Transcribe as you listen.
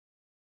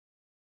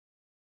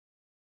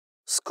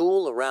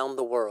School around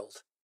the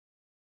world.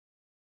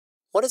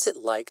 What is it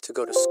like to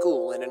go to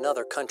school in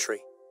another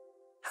country?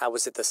 How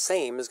is it the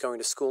same as going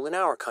to school in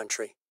our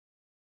country?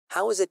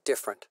 How is it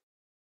different?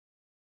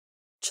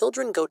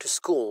 Children go to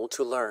school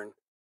to learn.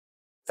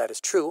 That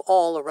is true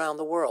all around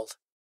the world.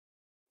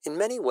 In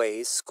many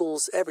ways,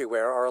 schools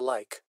everywhere are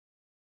alike.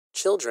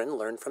 Children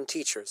learn from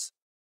teachers.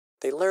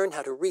 They learn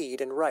how to read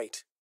and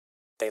write.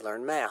 They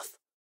learn math.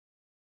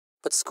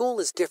 But school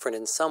is different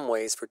in some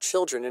ways for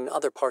children in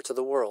other parts of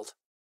the world.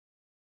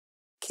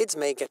 Kids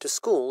may get to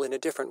school in a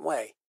different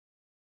way.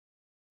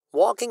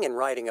 Walking and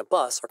riding a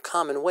bus are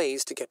common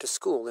ways to get to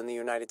school in the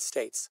United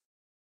States.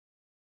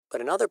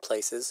 But in other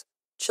places,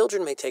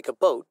 children may take a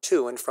boat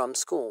to and from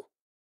school.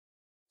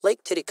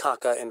 Lake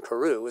Titicaca in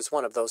Peru is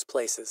one of those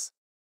places.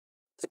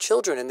 The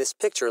children in this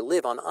picture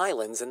live on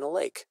islands in the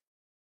lake.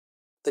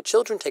 The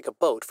children take a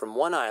boat from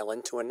one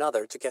island to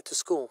another to get to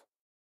school.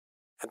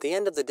 At the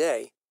end of the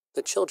day,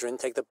 the children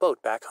take the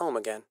boat back home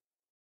again.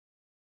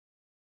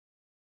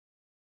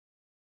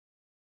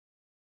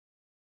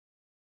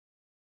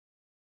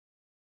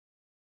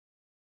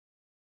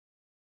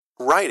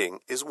 Writing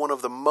is one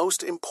of the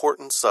most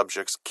important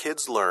subjects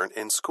kids learn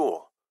in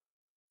school.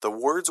 The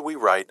words we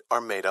write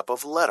are made up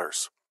of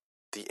letters.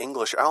 The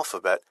English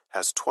alphabet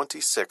has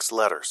 26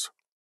 letters.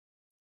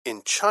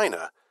 In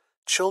China,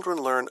 children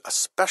learn a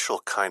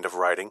special kind of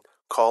writing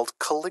called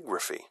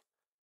calligraphy.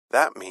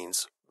 That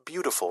means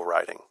beautiful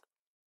writing.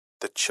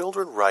 The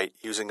children write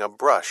using a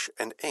brush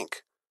and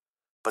ink,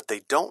 but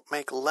they don't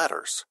make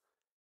letters.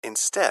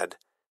 Instead,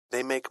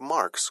 they make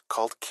marks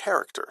called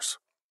characters.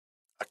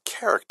 A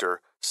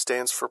character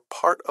stands for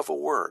part of a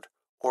word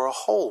or a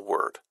whole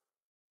word.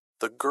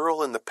 The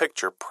girl in the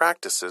picture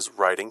practices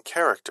writing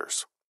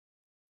characters.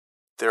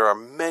 There are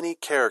many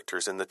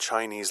characters in the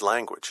Chinese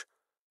language.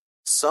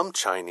 Some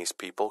Chinese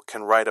people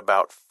can write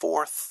about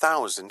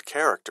 4,000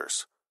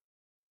 characters.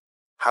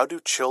 How do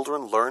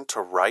children learn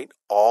to write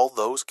all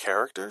those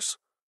characters?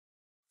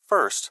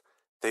 First,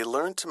 they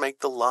learn to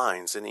make the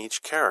lines in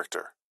each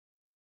character.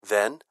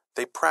 Then,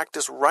 they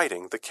practice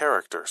writing the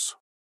characters.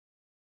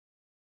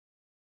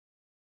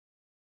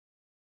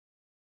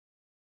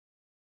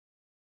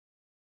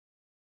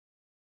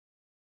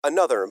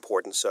 Another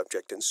important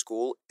subject in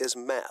school is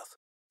math,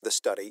 the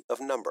study of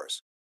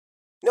numbers.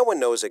 No one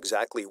knows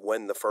exactly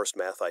when the first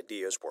math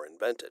ideas were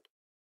invented.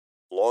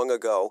 Long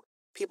ago,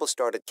 people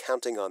started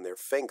counting on their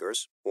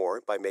fingers or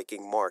by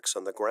making marks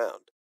on the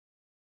ground.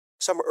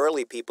 Some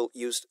early people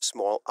used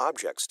small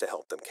objects to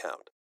help them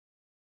count.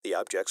 The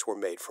objects were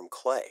made from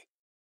clay.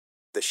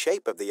 The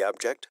shape of the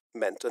object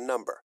meant a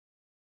number.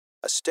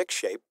 A stick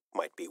shape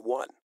might be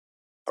 1.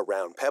 A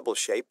round pebble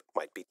shape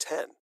might be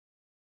 10.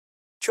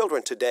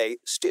 Children today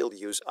still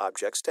use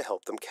objects to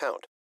help them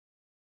count.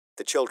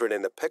 The children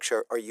in the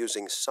picture are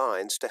using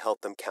signs to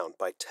help them count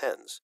by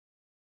tens.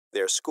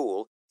 Their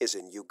school is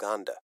in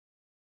Uganda.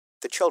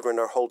 The children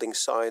are holding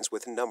signs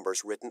with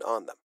numbers written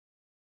on them.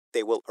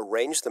 They will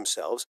arrange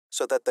themselves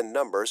so that the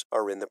numbers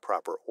are in the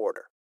proper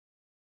order.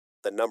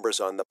 The numbers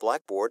on the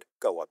blackboard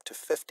go up to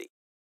 50.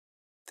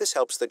 This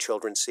helps the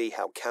children see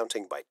how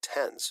counting by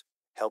tens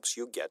helps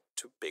you get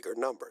to bigger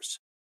numbers.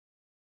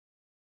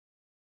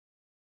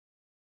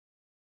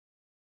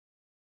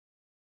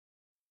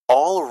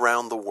 All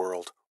around the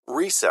world,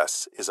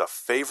 recess is a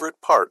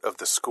favorite part of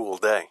the school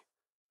day.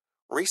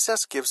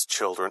 Recess gives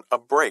children a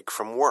break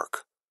from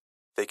work.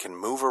 They can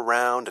move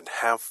around and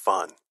have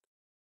fun.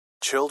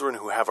 Children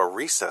who have a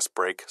recess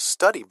break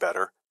study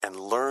better and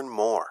learn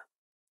more.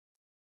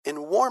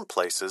 In warm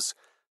places,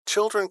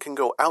 children can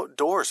go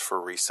outdoors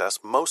for recess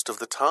most of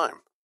the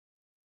time.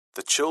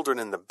 The children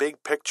in the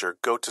big picture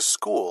go to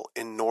school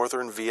in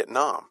northern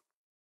Vietnam.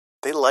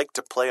 They like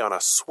to play on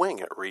a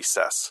swing at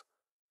recess.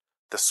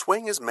 The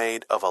swing is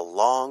made of a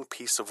long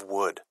piece of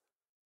wood.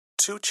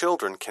 2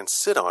 children can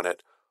sit on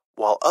it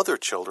while other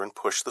children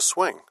push the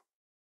swing.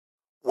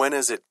 When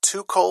is it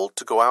too cold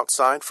to go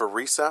outside for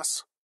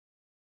recess?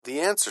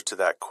 The answer to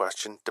that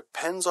question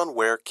depends on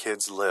where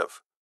kids live.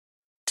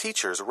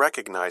 Teachers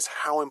recognize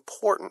how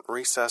important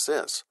recess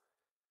is.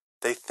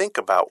 They think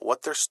about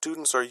what their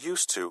students are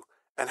used to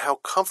and how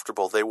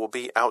comfortable they will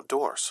be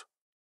outdoors.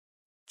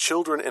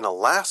 Children in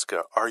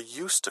Alaska are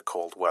used to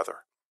cold weather.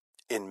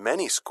 In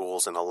many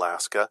schools in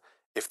Alaska,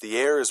 if the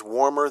air is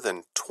warmer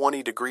than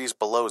 20 degrees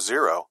below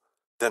zero,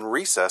 then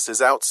recess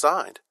is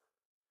outside.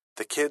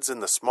 The kids in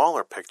the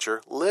smaller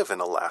picture live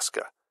in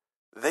Alaska.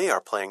 They are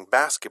playing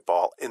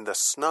basketball in the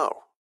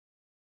snow.